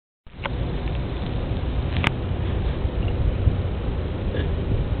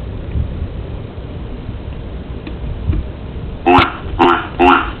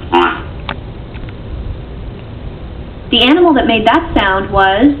The animal that made that sound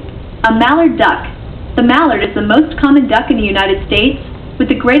was a mallard duck. The mallard is the most common duck in the United States, with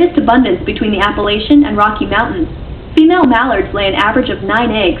the greatest abundance between the Appalachian and Rocky Mountains. Female mallards lay an average of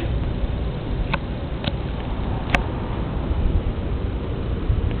 9 eggs.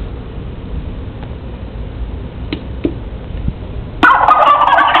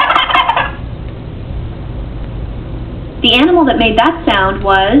 The animal that made that sound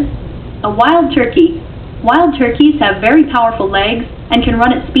was a wild turkey. Wild turkeys have very powerful legs and can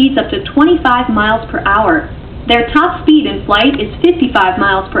run at speeds up to 25 miles per hour. Their top speed in flight is 55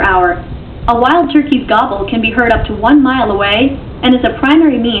 miles per hour. A wild turkey's gobble can be heard up to 1 mile away and is a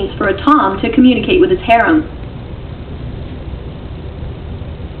primary means for a tom to communicate with his harem.